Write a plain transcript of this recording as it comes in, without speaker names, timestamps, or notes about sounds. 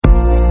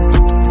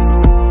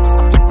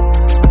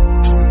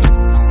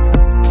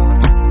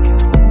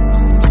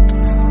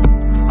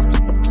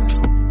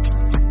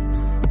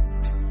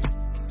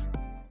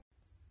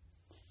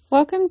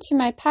to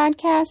my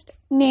podcast,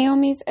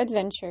 Naomi's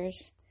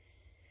Adventures.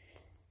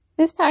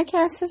 This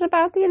podcast is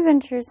about the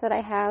adventures that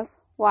I have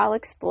while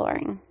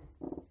exploring.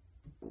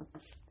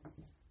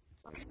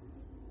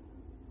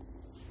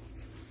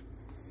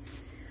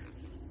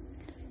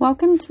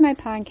 Welcome to my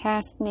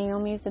podcast,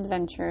 Naomi's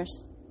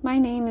Adventures. My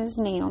name is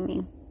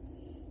Naomi.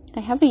 I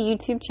have a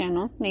YouTube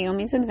channel,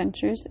 Naomi's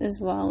Adventures, as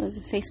well as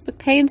a Facebook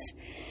page,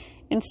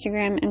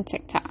 Instagram, and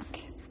TikTok.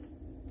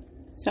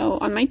 So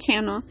on my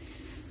channel,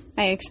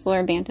 I explore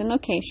abandoned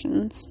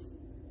locations,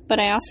 but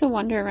I also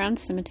wander around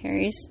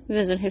cemeteries,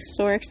 visit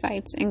historic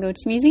sites, and go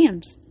to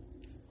museums.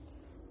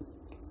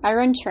 I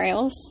run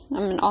trails.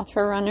 I'm an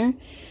ultra runner,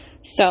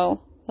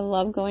 so I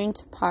love going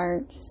to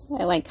parks.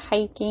 I like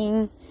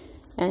hiking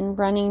and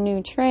running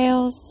new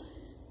trails.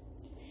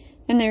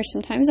 And there's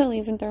sometimes I'll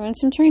even throw in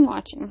some train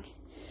watching,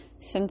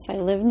 since I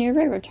live near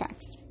railroad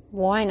tracks.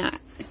 Why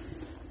not?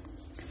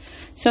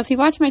 So if you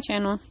watch my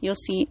channel, you'll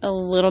see a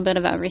little bit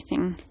of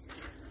everything.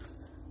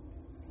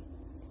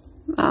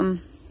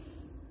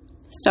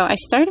 So I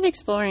started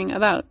exploring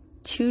about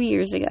 2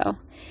 years ago,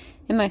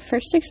 and my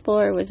first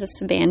explore was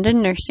this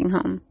abandoned nursing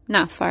home,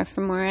 not far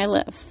from where I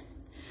live.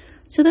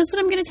 So that's what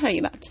I'm going to tell you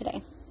about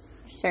today.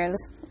 Share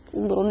this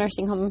little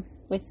nursing home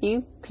with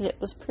you, because it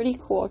was pretty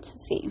cool to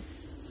see.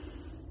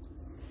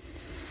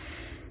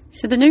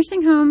 So the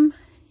nursing home,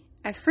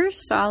 I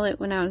first saw it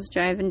when I was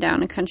driving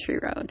down a country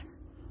road.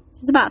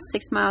 It's about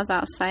 6 miles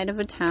outside of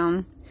a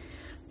town.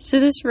 So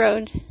this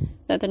road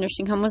that the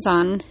nursing home was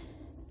on,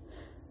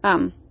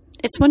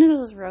 it's one of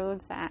those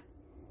roads that,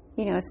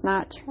 it's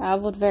not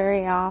traveled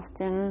very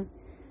often.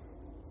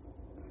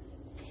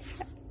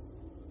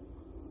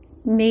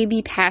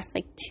 Maybe past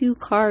 2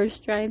 cars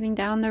driving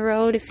down the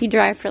road if you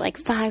drive for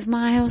 5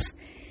 miles.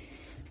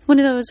 It's one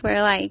of those where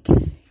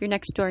your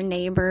next door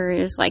neighbor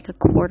is a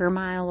quarter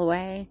mile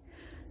away,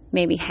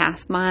 maybe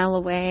half mile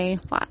away,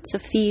 lots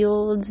of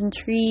fields and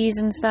trees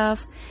and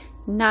stuff.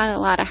 Not a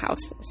lot of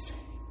houses.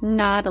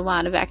 Not a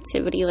lot of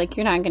activity.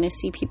 You're not going to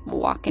see people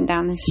walking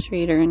down the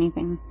street or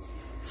anything.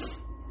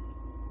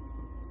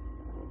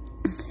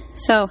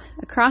 So,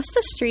 across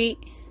the street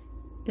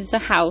is a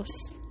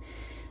house.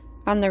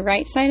 On the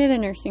right side of the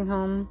nursing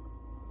home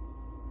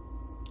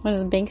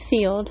was a big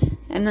field.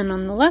 And then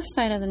on the left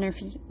side of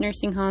the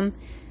nursing home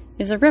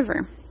is a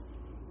river.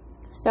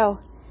 So,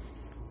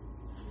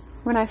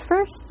 when I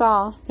first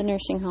saw the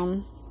nursing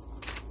home,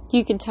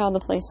 you could tell the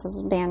place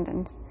was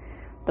abandoned.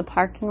 The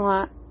parking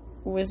lot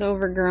was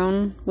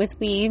overgrown with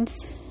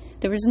weeds.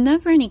 There was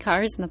never any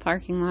cars in the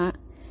parking lot.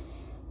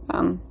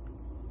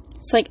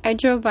 It's I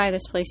drove by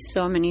this place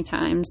so many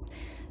times.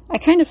 I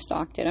kind of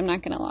stalked it, I'm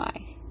not going to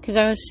lie, because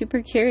I was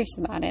super curious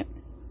about it.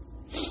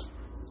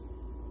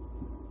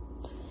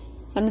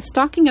 And the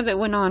stalking of it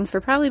went on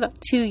for probably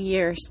about 2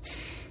 years,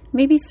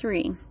 maybe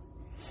 3.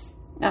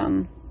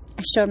 I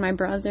showed my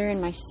brother and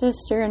my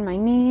sister and my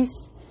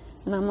niece,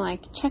 and I'm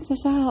like, check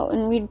this out.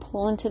 And we'd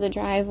pull into the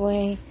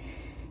driveway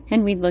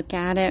and we'd look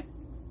at it.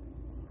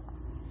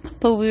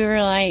 But we were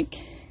I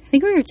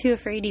think we were too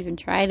afraid to even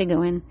try to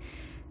go in,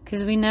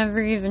 because we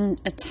never even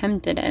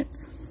attempted it.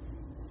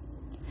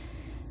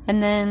 And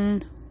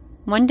then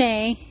one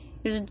day,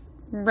 it was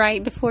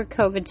right before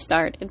COVID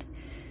started,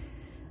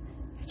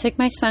 I took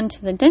my son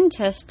to the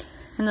dentist,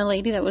 and the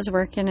lady that was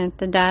working at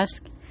the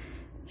desk,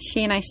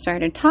 she and I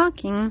started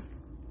talking,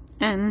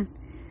 and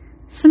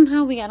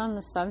somehow we got on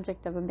the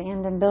subject of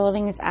abandoned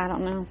buildings. I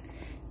don't know.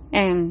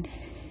 And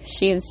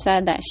she had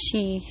said that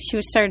she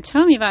started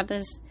telling me about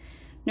this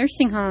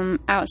nursing home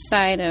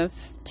outside of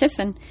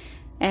Tiffin,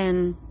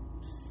 and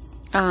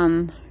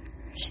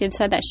she had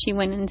said that she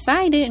went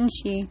inside it and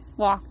she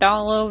walked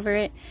all over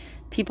it.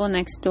 People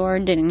next door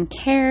didn't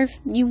care if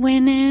you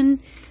went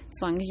in,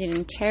 as long as you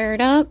didn't tear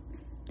it up.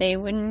 They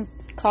wouldn't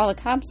call the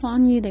cops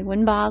on you. They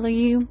wouldn't bother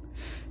you.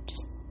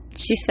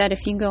 She said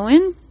if you go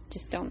in,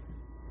 just don't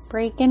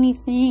break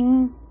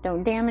anything,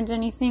 don't damage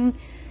anything.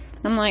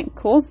 I'm like,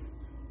 cool.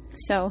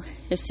 So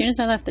as soon as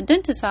I left the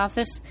dentist's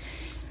office,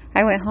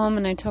 I went home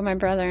and I told my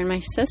brother and my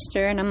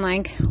sister, and I'm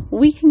like,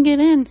 we can get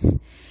in.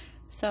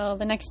 So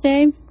the next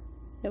day,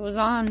 it was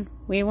on.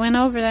 We went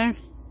over there,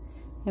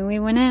 and we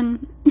went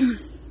in.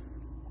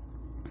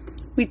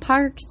 We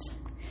parked.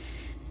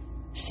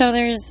 So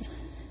there's,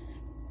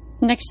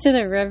 next to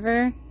the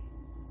river,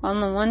 on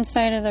the one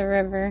side of the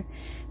river,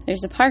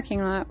 there's a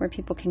parking lot where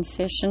people can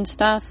fish and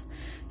stuff.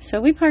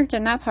 So we parked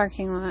in that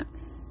parking lot,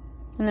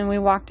 and then we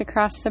walked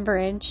across the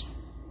bridge,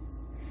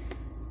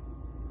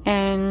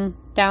 and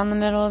down the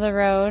middle of the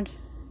road,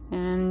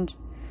 and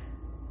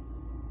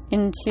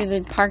into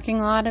the parking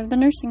lot of the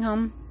nursing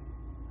home.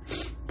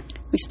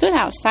 We stood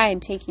outside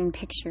taking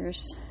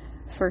pictures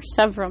for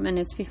several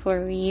minutes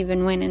before we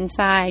even went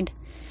inside.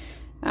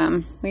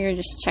 We were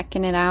just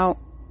checking it out,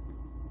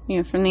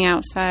 from the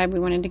outside. We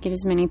wanted to get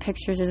as many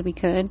pictures as we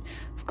could.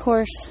 Of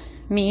course,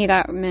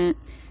 that meant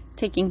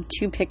taking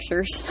 2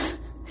 pictures.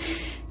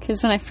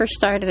 Because when I first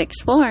started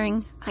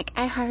exploring,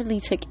 I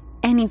hardly took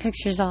any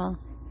pictures at all.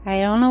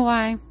 I don't know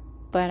why,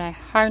 but I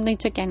hardly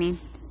took any.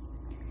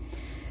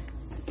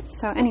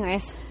 So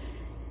anyways,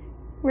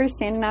 we're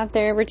standing out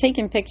there, we're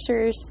taking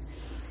pictures.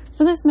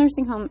 So this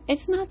nursing home,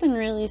 it's nothing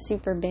really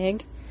super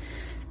big.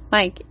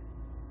 Like,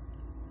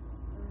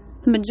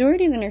 the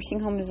majority of the nursing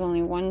home is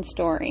only one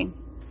story.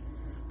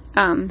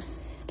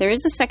 There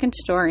is a second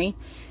story.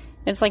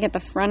 It's like at the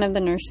front of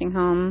the nursing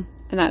home,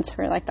 and that's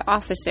where like the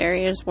office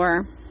areas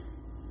were.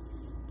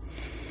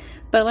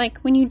 But like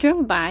when you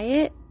drove by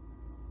it,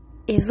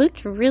 it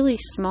looked really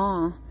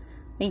small.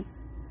 Like,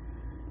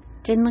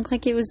 didn't look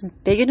like it was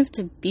big enough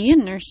to be a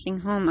nursing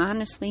home,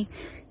 honestly.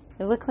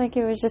 It looked like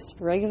it was just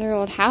a regular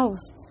old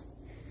house.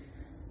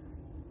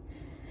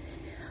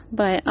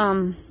 But,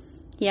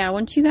 yeah,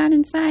 once you got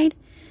inside,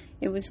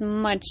 it was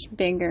much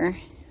bigger.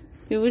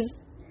 It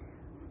was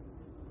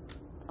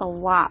a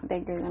lot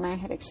bigger than I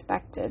had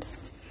expected.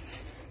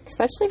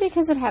 Especially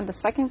because it had the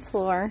second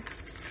floor,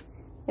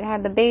 it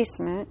had the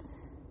basement,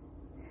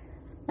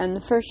 and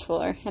the first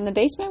floor. And the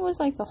basement was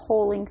like the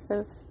whole length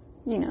of,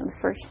 the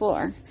first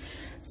floor.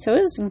 So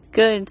it was a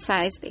good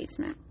size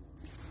basement.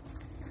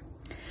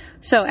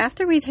 So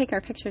after we take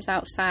our pictures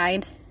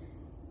outside,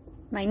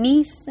 my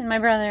niece and my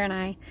brother and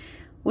I,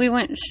 we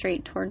went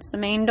straight towards the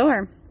main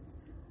door.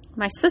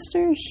 My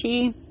sister,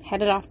 she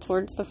headed off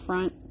towards the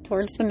front,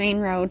 towards the main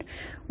road.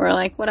 We're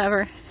like,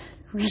 whatever.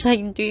 We're just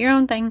like, do your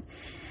own thing.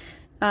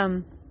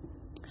 So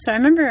I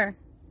remember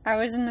I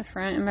was in the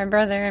front and my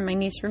brother and my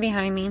niece were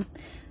behind me.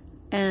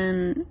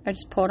 And I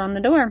just pulled on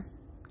the door.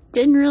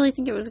 Didn't really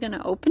think it was going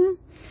to open,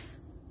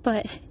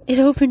 but it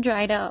opened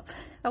right up.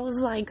 I was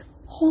like,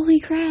 holy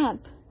crap.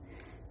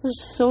 I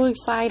was so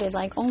excited.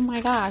 Like, oh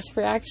my gosh,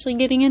 we're actually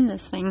getting in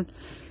this thing.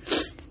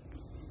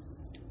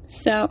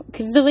 So,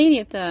 because the lady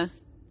at the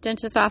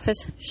dentist's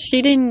office,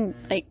 she didn't,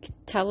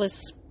 tell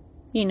us,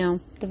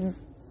 the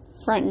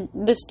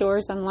front, this door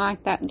is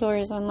unlocked, that door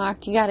is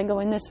unlocked, you gotta go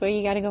in this way,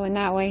 you gotta go in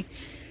that way.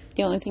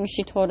 The only thing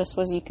she told us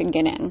was you could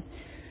get in.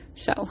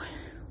 So,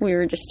 we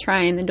were just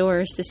trying the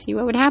doors to see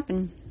what would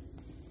happen.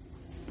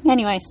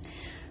 Anyways,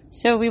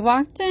 so we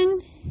walked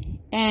in,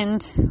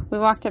 and we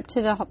walked up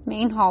to the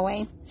main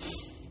hallway.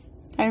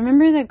 I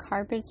remember the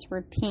carpets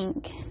were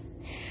pink,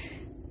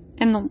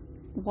 and the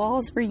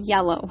walls were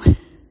yellow.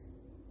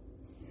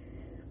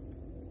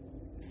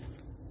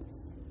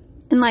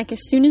 And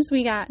as soon as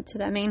we got to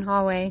that main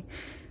hallway,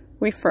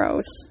 we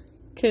froze.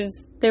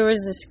 Because there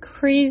was this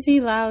crazy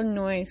loud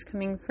noise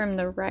coming from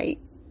the right.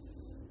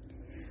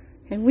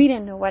 And we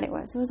didn't know what it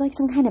was. It was like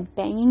some kind of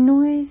banging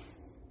noise.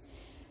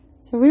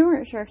 So we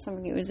weren't sure if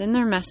somebody was in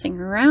there messing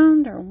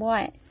around or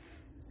what.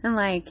 And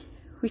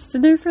we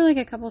stood there for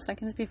a couple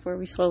seconds before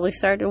we slowly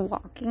started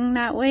walking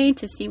that way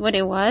to see what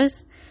it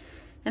was.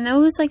 And that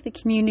was the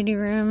community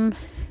room.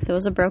 There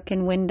was a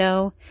broken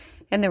window.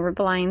 And there were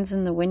blinds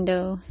in the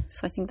window.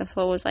 So I think that's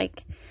what was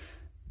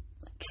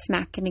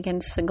smacking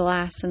against the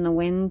glass in the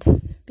wind.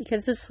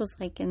 Because this was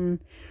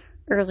in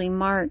early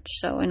March.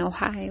 So in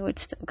Ohio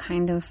it's still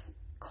kind of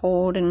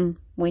cold and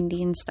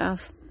windy and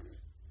stuff.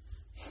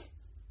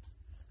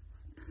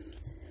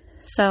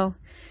 So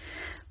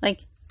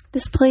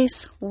this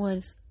place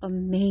was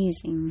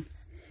amazing.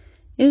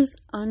 It was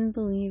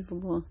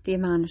unbelievable the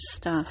amount of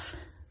stuff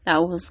that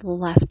was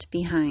left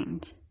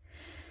behind.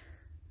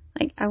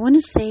 I want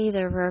to say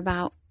there were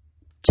about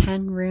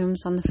 10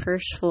 rooms on the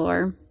first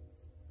floor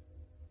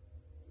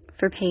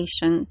for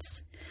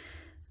patients.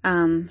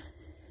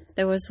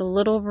 There was a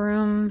little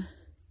room.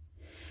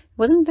 It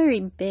wasn't very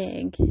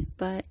big,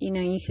 but,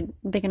 you could,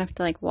 big enough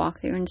to,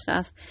 walk through and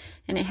stuff.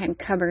 And it had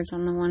cupboards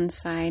on the one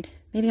side,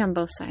 maybe on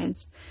both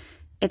sides.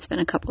 It's been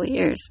a couple of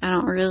years. I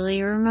don't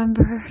really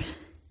remember.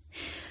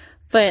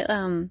 But,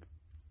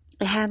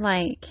 it had,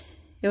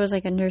 it was a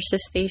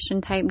nurse's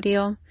station type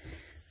deal.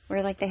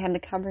 Where, they had the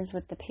cupboards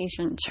with the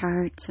patient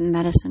charts and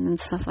medicine and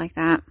stuff like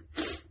that.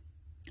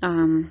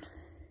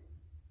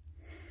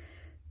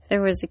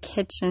 There was a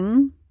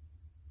kitchen.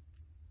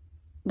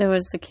 There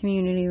was the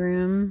community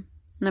room.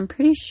 And I'm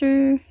pretty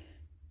sure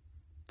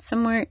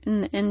somewhere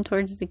in the end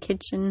towards the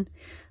kitchen,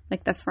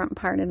 the front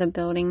part of the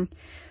building,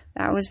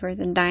 that was where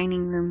the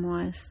dining room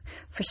was.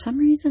 For some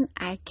reason,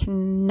 I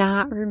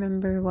cannot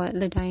remember what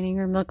the dining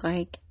room looked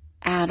like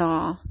at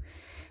all.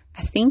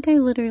 I think I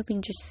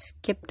literally just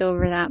skipped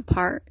over that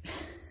part.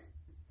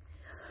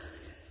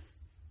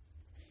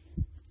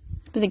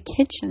 But the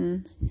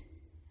kitchen,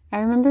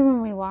 I remember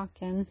when we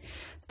walked in,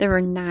 there were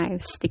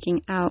knives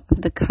sticking out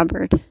of the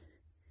cupboard.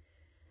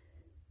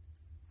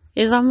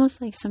 It was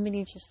almost like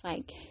somebody just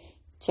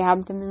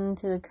jabbed them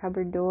into the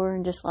cupboard door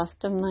and just left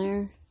them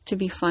there to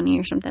be funny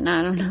or something.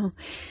 I don't know.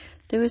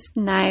 There was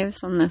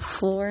knives on the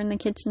floor in the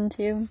kitchen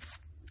too.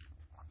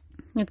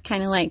 It's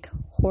kind of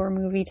horror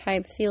movie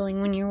type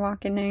feeling when you're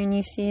walking there and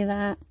you see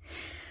that.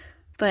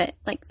 But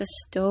the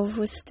stove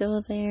was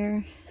still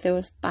there. There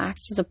was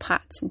boxes of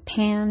pots and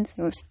pans.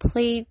 There was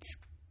plates,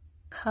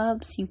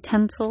 cups,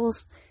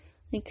 utensils.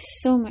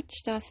 So much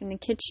stuff in the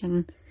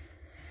kitchen.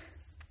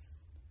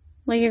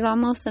 There's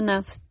almost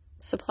enough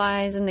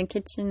supplies in the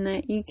kitchen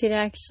that you could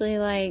actually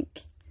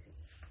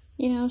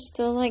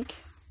still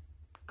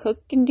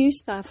cook and do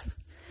stuff.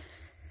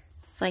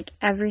 It's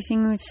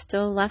everything was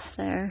still left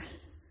there.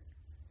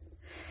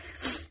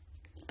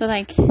 But,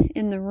 like,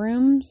 in the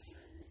rooms,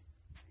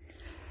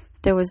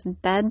 there was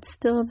beds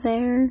still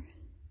there.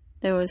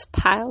 There was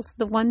piles.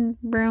 The one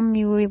room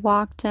we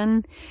walked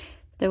in,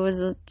 there was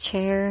a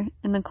chair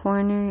in the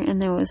corner,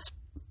 and there was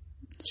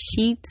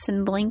sheets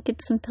and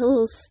blankets and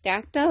pillows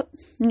stacked up.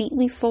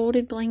 Neatly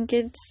folded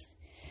blankets,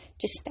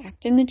 just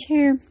stacked in the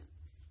chair.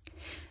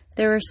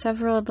 There were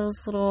several of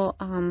those little,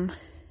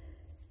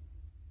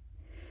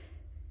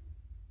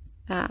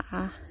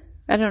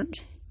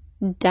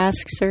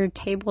 desks or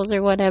tables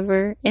or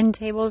whatever, end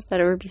tables that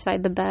were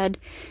beside the bed.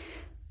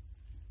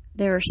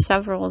 There were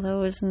several of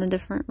those in the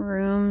different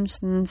rooms,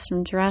 and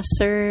some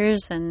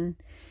dressers, and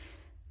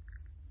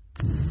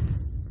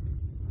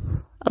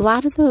a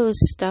lot of those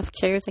stuffed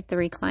chairs, like the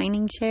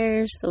reclining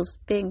chairs, those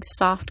big,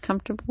 soft,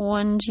 comfortable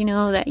ones,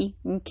 that you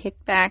can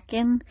kick back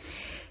in.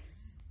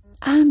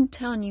 I'm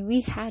telling you, we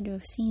had to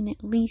have seen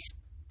at least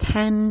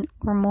 10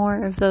 or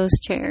more of those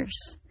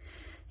chairs.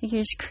 It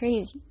was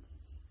crazy.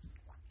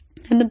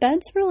 And the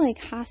beds were like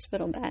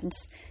hospital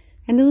beds.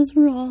 And those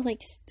were all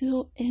like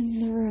still in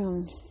the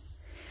rooms.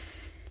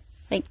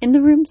 Like in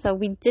the rooms though,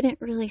 we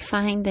didn't really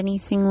find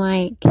anything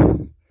like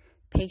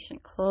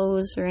patient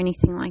clothes or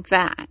anything like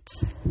that.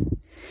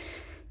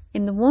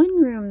 In the one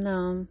room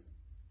though,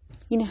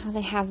 you know how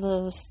they have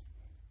those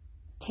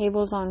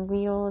tables on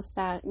wheels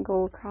that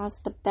go across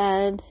the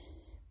bed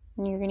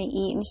when you're going to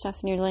eat and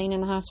stuff and you're laying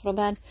in the hospital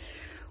bed?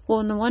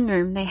 Well, in the one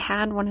room, they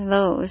had one of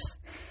those.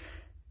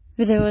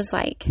 There was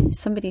like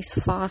somebody's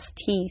false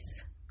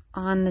teeth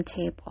on the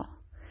table.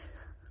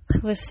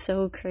 It was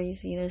so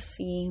crazy to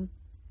see.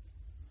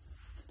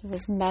 There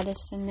was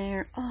medicine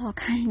there, all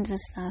kinds of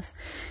stuff.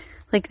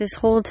 Like this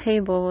whole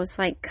table was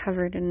like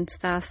covered in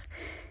stuff.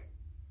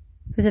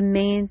 But the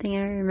main thing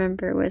I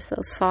remember was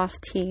those false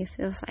teeth.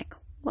 It was like,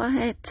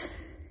 what?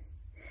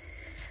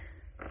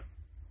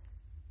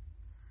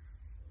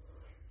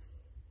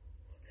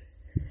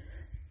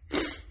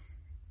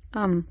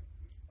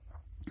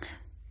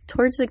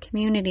 Towards the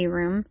community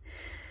room,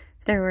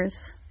 there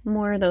was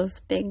more of those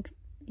big,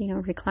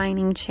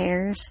 reclining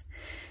chairs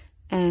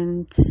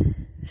and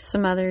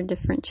some other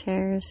different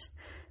chairs.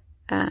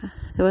 There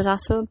was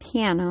also a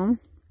piano.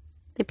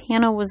 The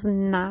piano was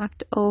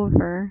knocked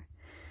over,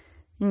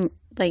 and,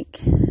 like,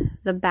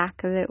 the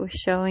back of it was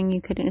showing. You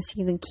couldn't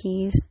see the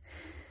keys.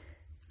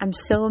 I'm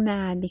so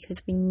mad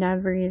because we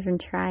never even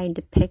tried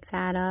to pick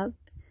that up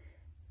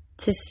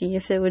to see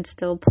if it would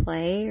still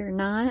play or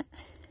not.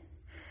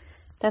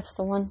 That's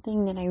the one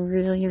thing that I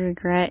really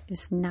regret,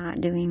 is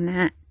not doing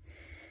that.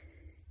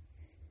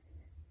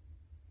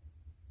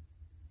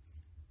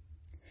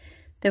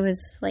 There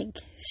was like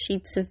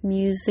sheets of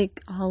music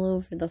all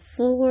over the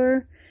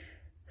floor.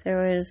 There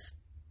was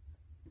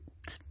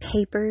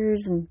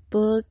papers and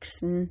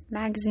books and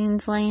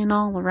magazines laying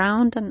all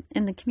around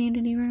in the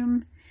community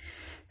room.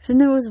 Then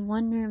there was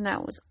one room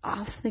that was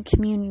off the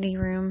community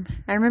room.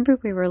 I remember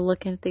we were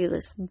looking through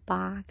this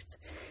box,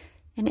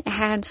 and it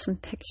had some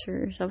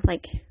pictures of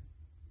like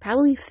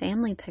probably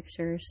family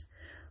pictures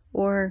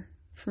or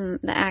from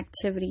the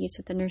activities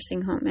at the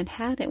nursing home it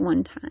had at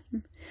one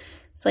time.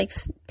 It's like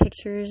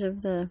pictures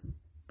of the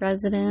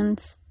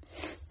residents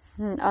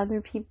and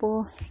other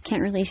people. I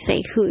can't really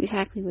say who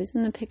exactly was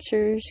in the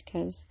pictures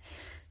because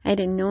I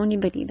didn't know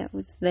anybody that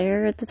was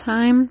there at the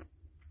time.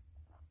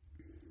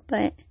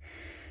 But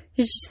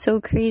it's just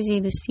so crazy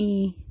to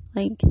see,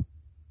 like,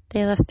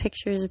 they left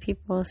pictures of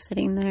people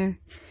sitting there.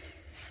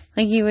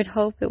 Like, you would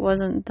hope it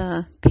wasn't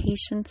the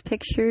patient's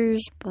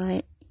pictures,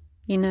 but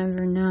you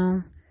never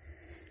know.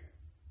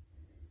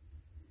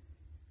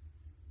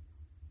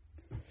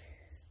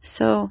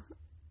 So,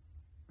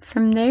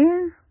 from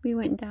there, we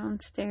went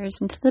downstairs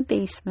into the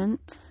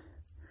basement.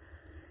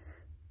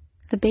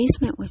 The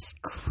basement was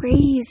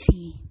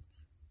crazy.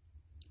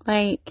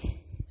 Like,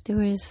 there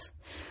was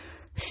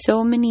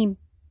so many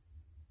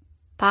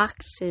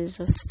boxes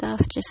of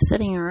stuff just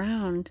sitting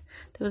around.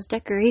 There was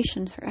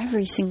decorations for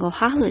every single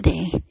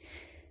holiday.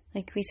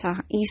 Like, we saw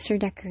Easter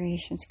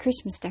decorations,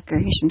 Christmas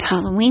decorations,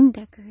 Halloween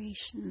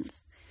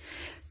decorations.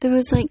 There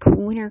was like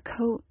winter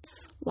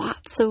coats,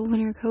 lots of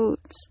winter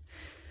coats,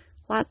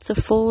 lots of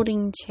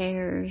folding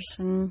chairs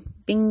and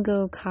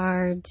bingo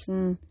cards,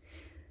 and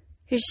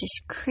it was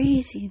just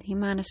crazy the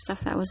amount of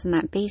stuff that was in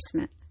that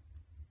basement.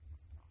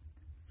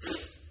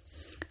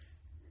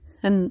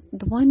 And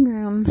the one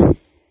room,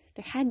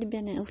 there had to have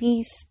been at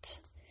least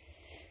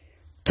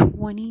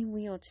 20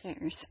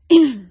 wheelchairs.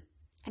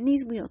 And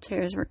these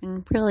wheelchairs were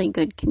in really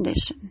good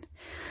condition.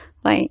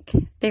 Like,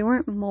 they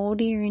weren't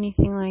moldy or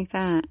anything like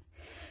that.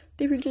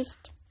 They were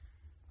just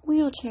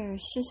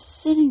wheelchairs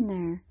just sitting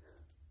there.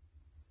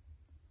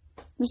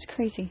 It was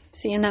crazy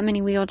seeing that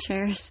many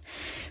wheelchairs.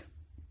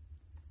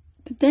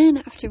 But then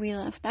after we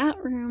left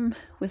that room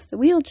with the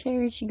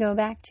wheelchairs, you go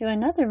back to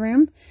another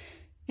room,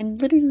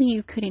 and literally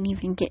you couldn't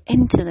even get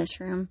into this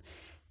room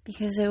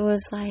because it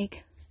was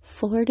like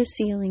floor to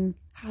ceiling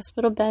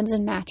hospital beds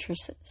and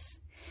mattresses.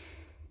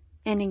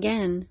 And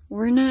again,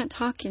 we're not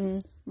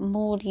talking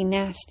moldy,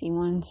 nasty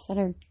ones that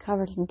are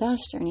covered in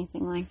dust or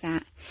anything like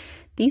that.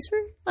 These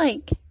were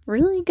like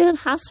really good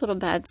hospital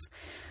beds.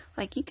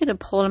 Like, you could have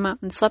pulled them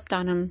out and slept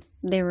on them.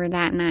 They were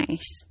that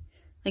nice.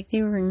 Like,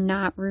 they were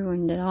not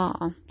ruined at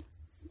all.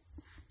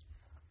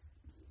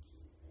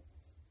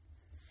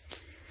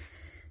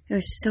 It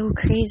was so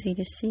crazy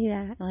to see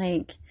that.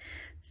 Like,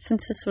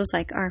 since this was,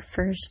 like, our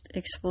first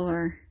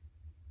explore,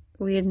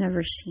 we had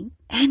never seen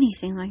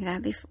anything like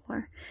that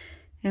before.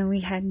 And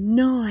we had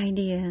no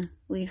idea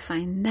we'd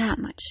find that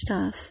much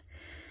stuff.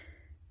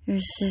 It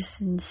was just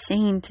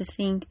insane to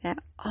think that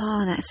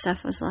all that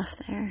stuff was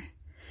left there.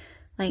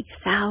 Like,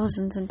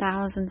 thousands and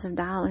thousands of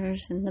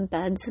dollars in the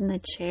beds and the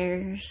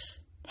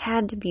chairs.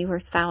 Had to be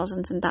worth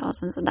thousands and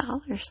thousands of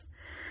dollars.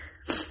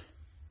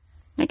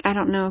 Like, I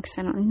don't know, because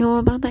I don't know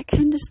about that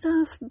kind of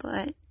stuff,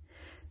 but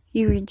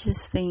you would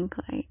just think,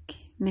 like,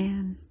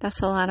 man,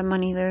 that's a lot of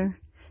money there,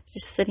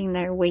 just sitting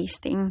there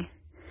wasting.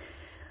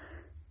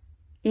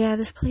 Yeah,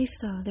 this place,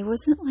 though, there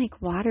wasn't,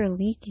 like, water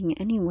leaking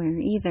anywhere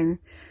either,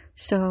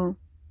 so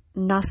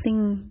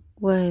nothing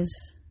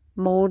was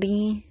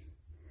moldy.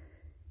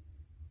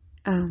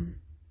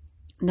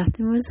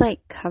 Nothing was,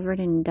 like, covered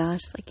in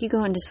dust. Like, you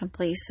go into some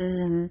places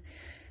and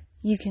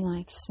you can,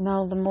 like,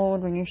 smell the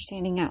mold when you're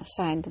standing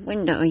outside the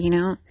window, you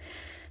know?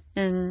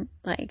 And,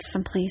 like,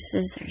 some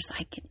places there's,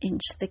 like, an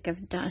inch thick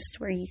of dust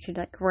where you could,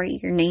 like,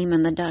 write your name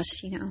in the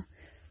dust, you know?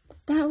 But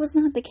that was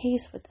not the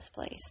case with this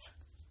place.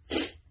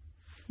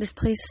 This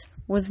place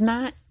was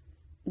not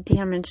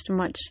damaged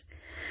much.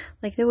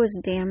 Like, there was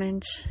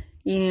damage,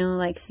 you know,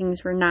 like,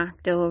 things were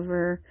knocked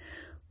over,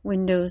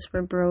 windows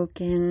were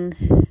broken.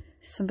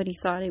 Somebody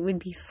thought it would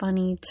be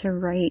funny to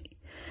write,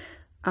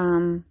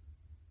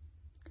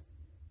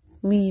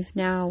 leave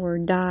now or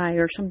die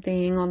or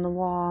something on the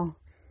wall,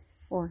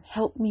 or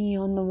help me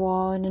on the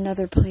wall in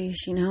another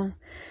place, you know?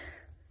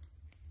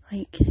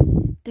 Like,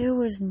 there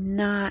was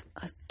not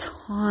a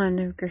ton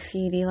of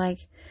graffiti. Like,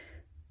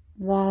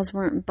 walls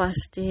weren't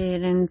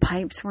busted and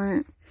pipes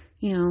weren't,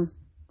 you know,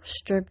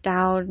 stripped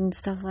out and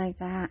stuff like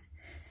that.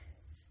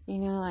 You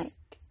know, like,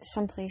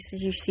 some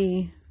places you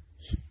see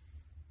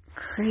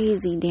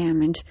crazy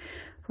damage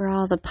where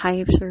all the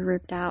pipes were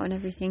ripped out and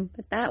everything,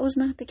 but that was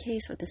not the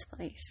case with this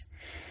place.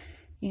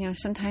 You know,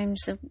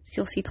 sometimes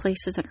you'll see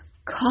places that are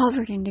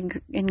covered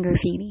in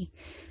graffiti,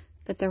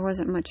 but there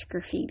wasn't much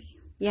graffiti.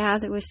 Yeah,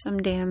 there was some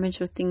damage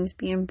with things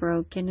being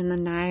broken and the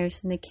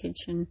knives in the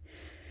kitchen,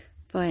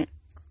 but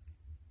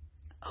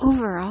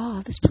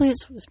overall, this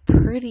place was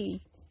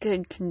pretty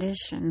good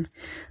condition.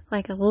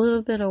 Like, a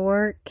little bit of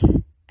work,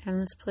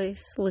 and this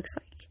place looks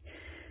like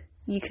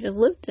you could have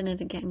lived in it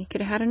again. You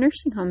could have had a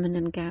nursing home in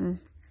it again.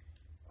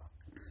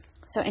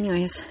 So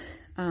anyways,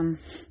 I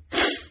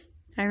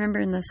remember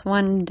in this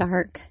one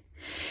dark,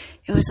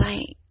 it was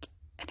like,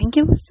 I think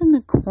it was in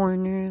the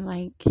corner,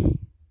 like,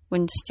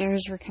 when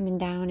stairs were coming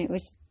down, it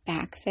was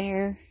back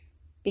there,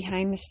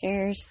 behind the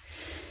stairs,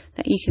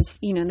 that you could,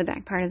 you know, the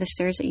back part of the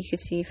stairs that you could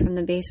see from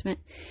the basement.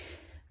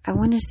 I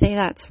want to say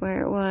that's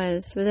where it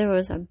was. So there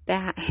was a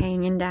bat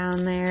hanging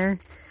down there.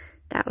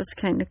 That was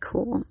kind of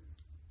cool.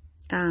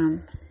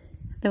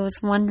 There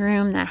was one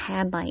room that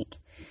had, like,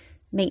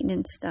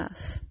 maintenance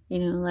stuff, you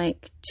know,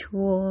 like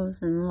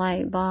tools and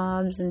light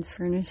bulbs and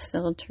furnace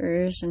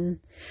filters and,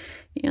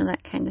 you know,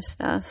 that kind of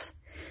stuff.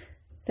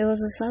 There was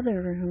this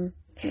other room.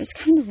 It was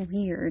kind of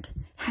weird.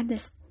 It had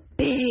this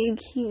big,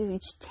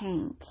 huge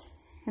tank.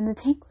 And the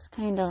tank was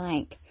kind of,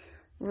 like,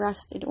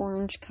 rusted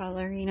orange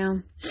color, you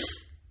know.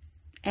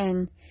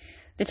 And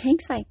the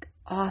tank's, like,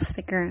 off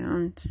the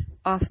ground,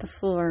 off the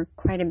floor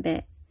quite a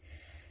bit.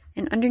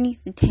 And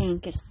underneath the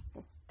tank is, like,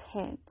 this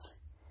pit.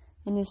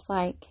 And it's,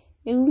 like,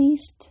 at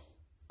least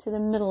to the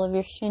middle of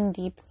your shin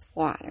deep with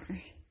water.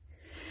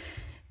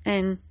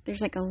 And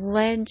there's, like, a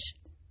ledge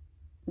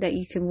that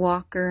you could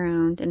walk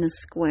around in a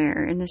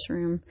square in this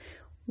room.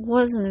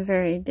 Wasn't a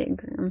very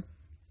big room.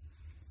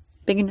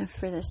 Big enough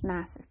for this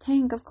massive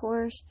tank, of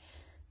course.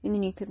 And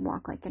then you could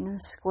walk, like, in a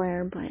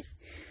square, but...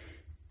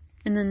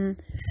 And then,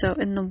 so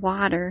in the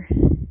water,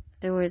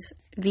 there was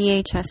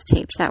VHS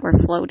tapes that were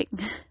floating.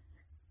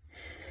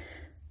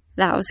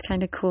 That was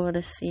kind of cool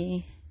to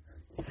see.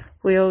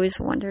 We always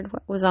wondered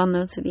what was on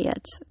those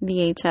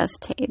VHS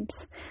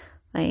tapes.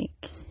 Like,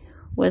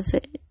 was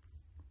it,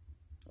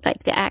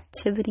 like, the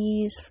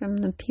activities from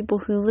the people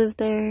who lived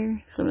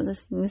there? Some of the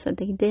things that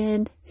they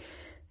did?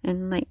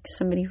 And, like,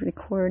 somebody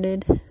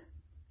recorded?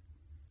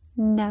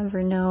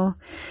 Never know.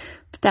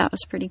 But that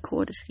was pretty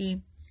cool to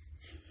see.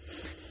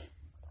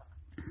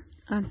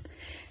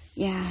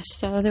 Yeah,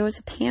 so there was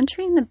a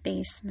pantry in the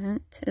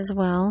basement as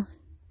well.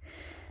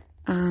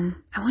 I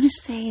want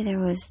to say there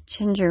was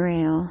ginger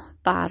ale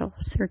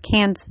bottles or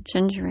cans of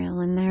ginger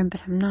ale in there,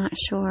 but I'm not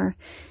sure.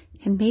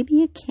 And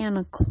maybe a can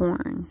of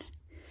corn.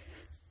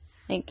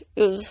 Like,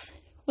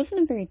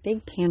 wasn't a very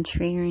big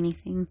pantry or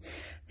anything.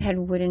 It had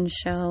wooden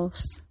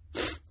shelves.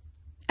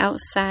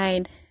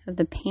 Outside of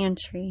the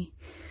pantry,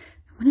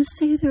 I want to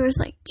say there was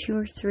like 2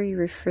 or 3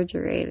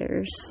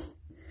 refrigerators.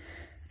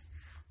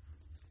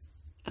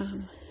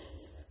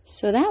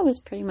 So that was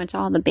pretty much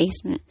all the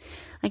basement.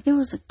 Like, there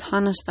was a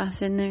ton of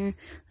stuff in there.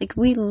 Like,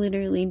 we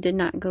literally did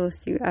not go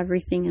through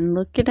everything and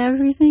look at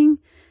everything.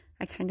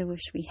 I kind of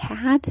wish we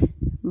had,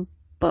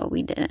 but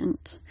we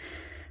didn't.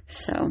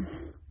 So,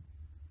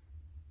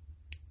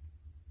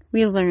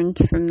 we learned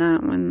from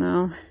that one,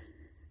 though.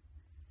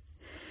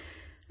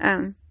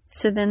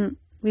 So then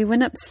we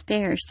went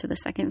upstairs to the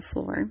second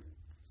floor.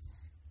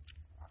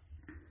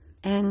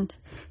 And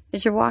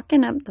as you're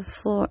walking up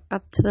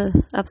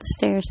the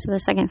stairs to the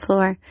second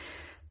floor,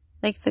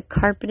 like the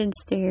carpeted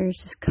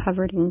stairs is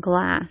covered in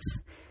glass.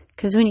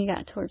 Because when you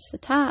got towards the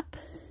top,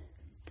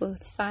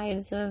 both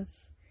sides of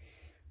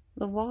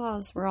the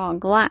walls were all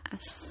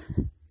glass.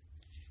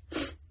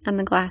 And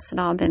the glass had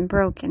all been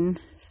broken.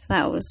 So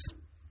that was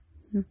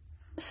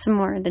some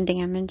more of the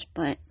damage,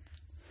 but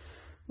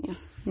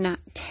not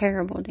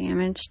terrible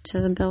damage to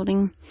the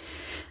building.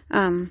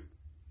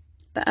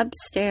 But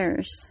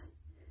upstairs,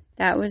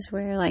 that was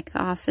where like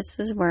the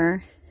offices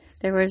were.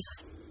 There was,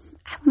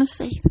 I want to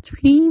say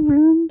 3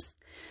 rooms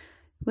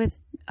with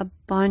a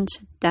bunch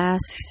of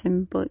desks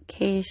and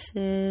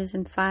bookcases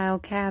and file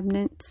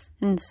cabinets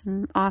and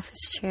some office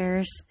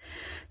chairs.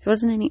 There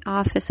wasn't any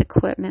office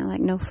equipment,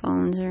 like no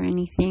phones or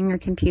anything or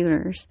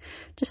computers,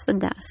 just the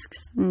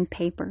desks and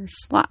papers,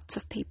 lots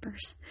of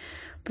papers.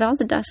 But all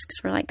the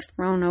desks were like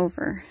thrown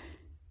over.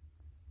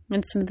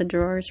 And some of the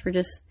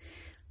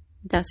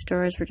desk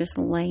drawers were just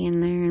laying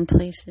there in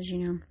places,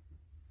 There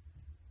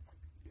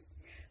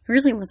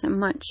really wasn't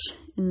much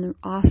in the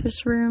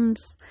office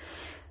rooms.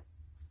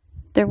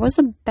 There was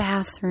a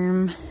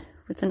bathroom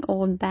with an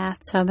old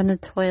bathtub and a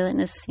toilet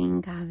and a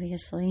sink,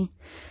 obviously.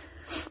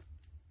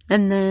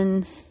 And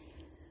then,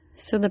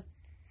 so the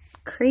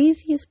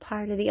craziest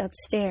part of the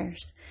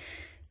upstairs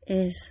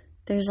is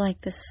there's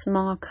like this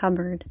small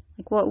cupboard.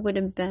 Like what would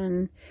have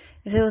been,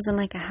 if it was in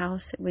like a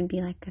house, it would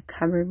be like a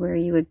cupboard where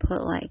you would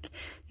put like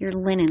your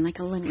linen, like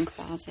a linen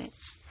closet.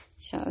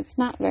 So it's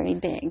not very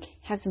big. It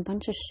has a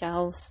bunch of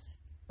shelves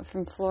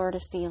from floor to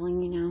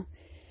ceiling,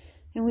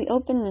 And we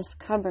opened this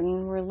cupboard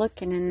and we're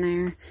looking in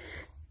there,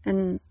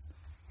 and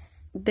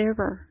there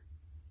were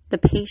the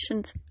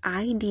patient's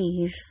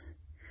IDs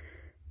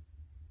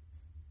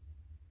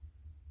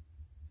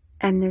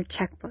and their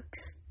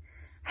checkbooks.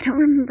 I don't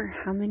remember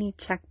how many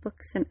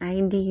checkbooks and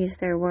IDs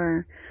there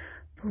were,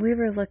 but we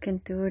were looking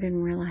through it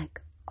and we're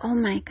like, oh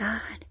my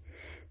God,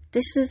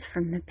 this is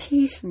from the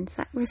patients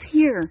that was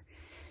here.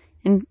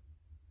 And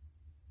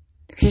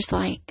just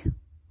like,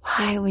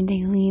 why would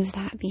they leave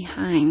that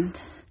behind?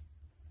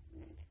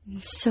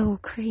 It's so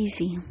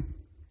crazy.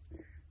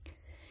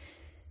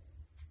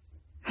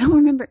 I don't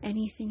remember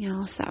anything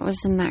else that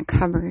was in that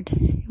cupboard.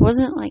 It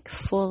wasn't like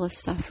full of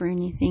stuff or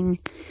anything,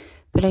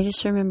 but I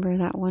just remember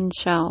that one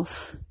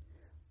shelf,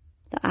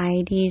 the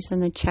IDs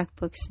and the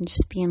checkbooks, and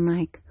just being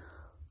like,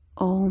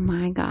 oh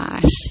my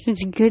gosh,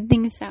 it's a good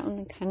thing it's out in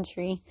the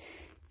country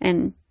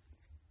and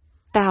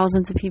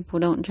thousands of people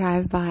don't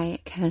drive by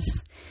it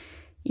because,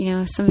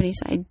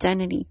 somebody's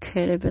identity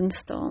could have been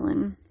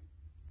stolen.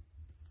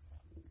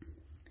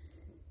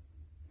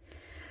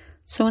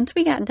 So once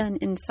we got done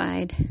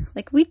inside,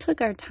 we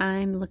took our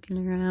time looking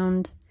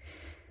around.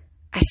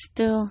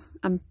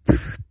 I'm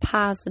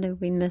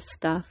positive we missed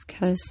stuff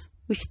because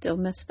we still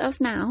miss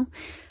stuff now,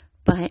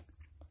 but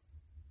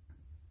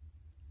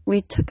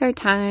we took our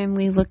time,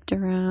 we looked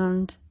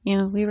around,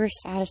 we were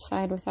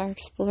satisfied with our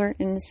explore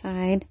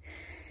inside,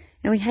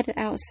 and we headed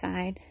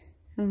outside.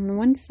 On the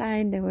one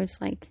side, there was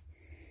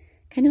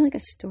kind of like a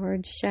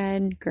storage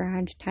shed,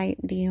 garage type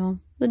deal.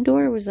 The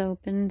door was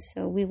open,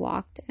 so we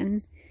walked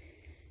in.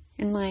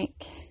 And I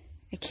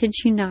kid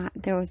you not,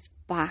 there was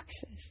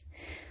boxes.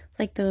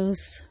 Like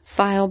those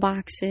file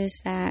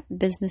boxes that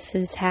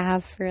businesses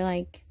have for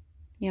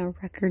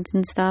records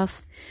and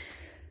stuff.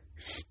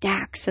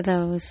 Stacks of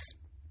those.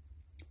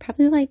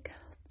 Probably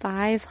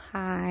 5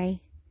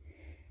 high.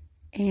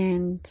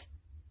 And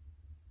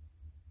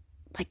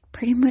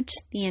pretty much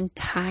the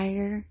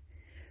entire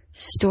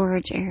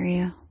storage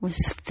area was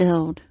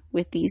filled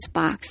with these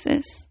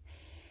boxes.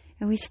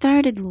 And we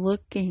started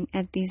looking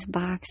at these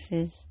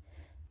boxes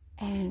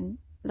and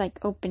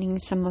opening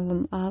some of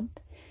them up,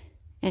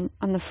 and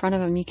on the front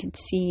of them you could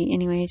see,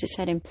 anyways, it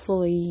said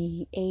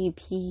employee,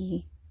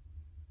 AP,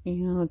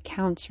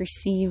 accounts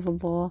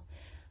receivable.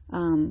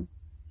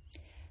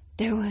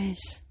 There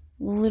was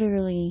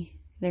literally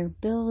their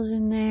bills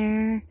in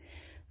there,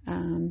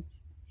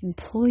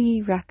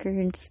 employee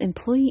records,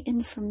 employee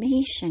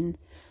information,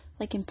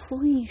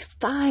 employee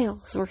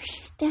files were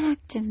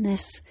stacked in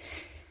this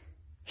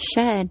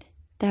shed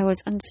that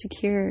was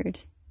unsecured.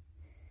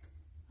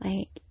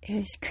 It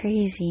was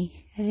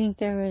crazy. I think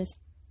there was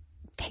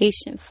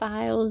patient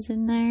files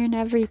in there and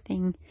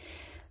everything.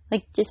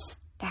 Just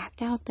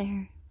stacked out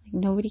there.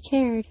 Nobody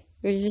cared.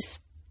 It was just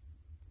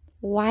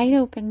wide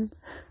open.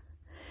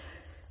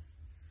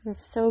 It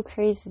was so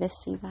crazy to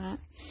see that.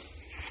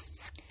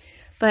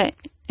 But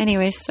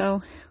anyway,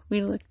 so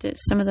we looked at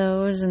some of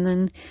those, and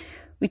then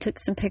we took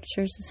some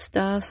pictures of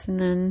stuff, and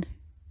then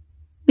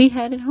we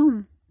headed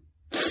home.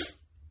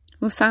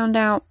 We found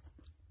out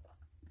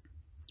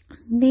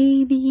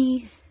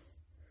maybe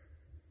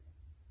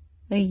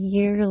a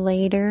year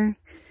later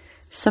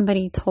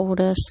somebody told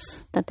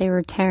us that they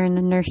were tearing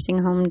the nursing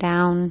home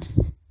down.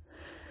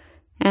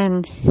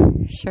 And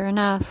sure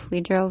enough,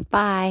 we drove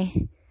by.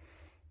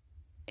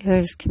 It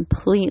was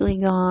completely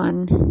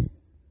gone.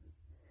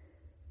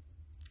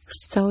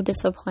 So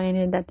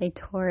disappointed that they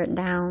tore it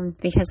down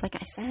because, like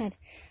I said,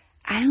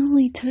 I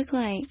only took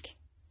like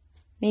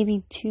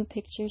maybe 2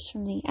 pictures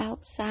from the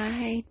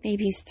outside,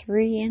 maybe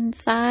 3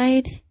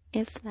 inside,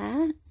 if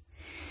that.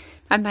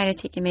 I might have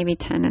taken maybe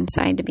 10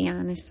 inside, to be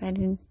honest. I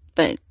didn't,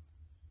 but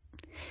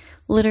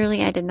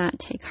literally I did not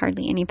take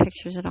hardly any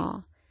pictures at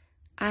all.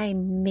 I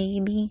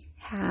maybe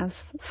have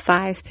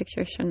 5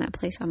 pictures from that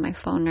place on my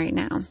phone right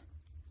now.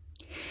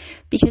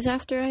 Because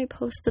after I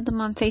posted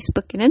them on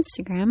Facebook and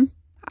Instagram,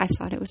 I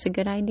thought it was a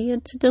good idea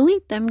to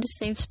delete them to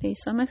save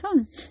space on my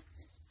phone.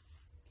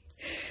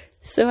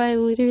 So I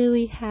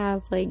literally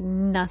have like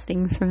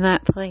nothing from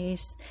that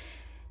place.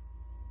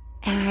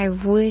 And I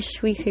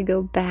wish we could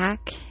go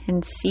back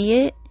and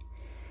see it.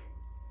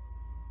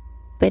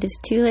 But it's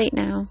too late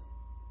now.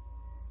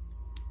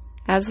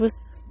 As with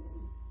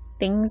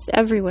things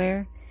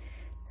everywhere,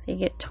 they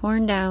get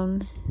torn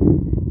down.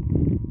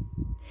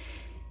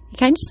 It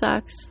kind of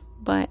sucks,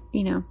 but,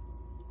 you know,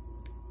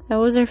 that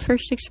was our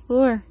first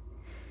explore.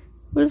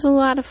 It was a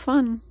lot of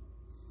fun.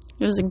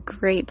 It was a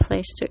great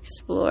place to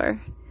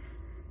explore.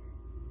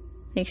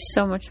 Like,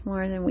 so much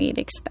more than we'd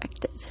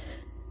expected.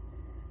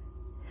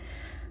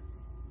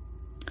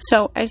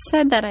 So, I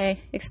said that I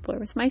explored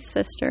with my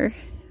sister.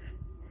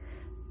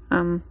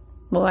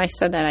 I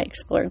said that I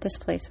explored this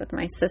place with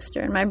my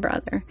sister and my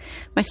brother.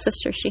 My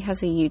sister, she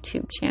has a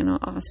YouTube channel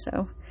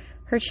also.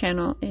 Her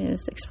channel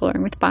is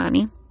Exploring with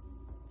Boniie.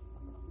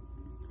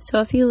 So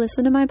if you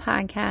listen to my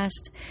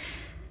podcast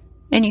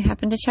and you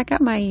happen to check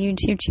out my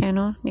YouTube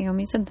channel,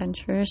 Naomi's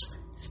Adventures,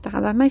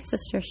 stop by my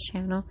sister's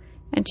channel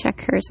and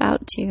check hers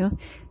out too,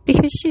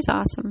 because she's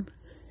awesome.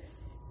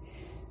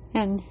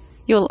 And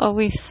you'll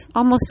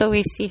almost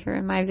always see her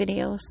in my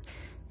videos,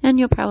 and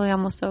you'll probably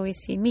almost always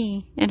see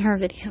me in her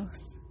videos.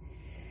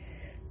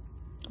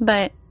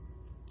 But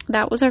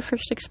that was our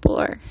first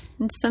explore.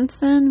 And since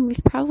then,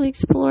 we've probably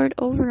explored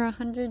over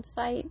 100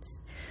 sites.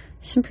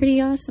 Some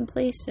pretty awesome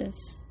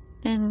places.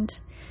 And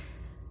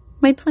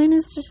my plan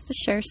is just to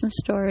share some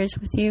stories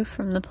with you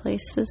from the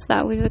places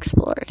that we've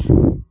explored.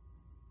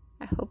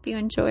 I hope you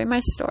enjoy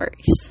my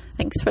stories.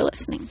 Thanks for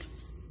listening.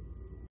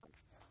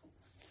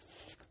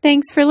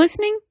 Thanks for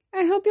listening.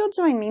 I hope you'll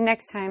join me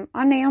next time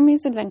on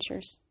Naomi's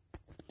Adventures.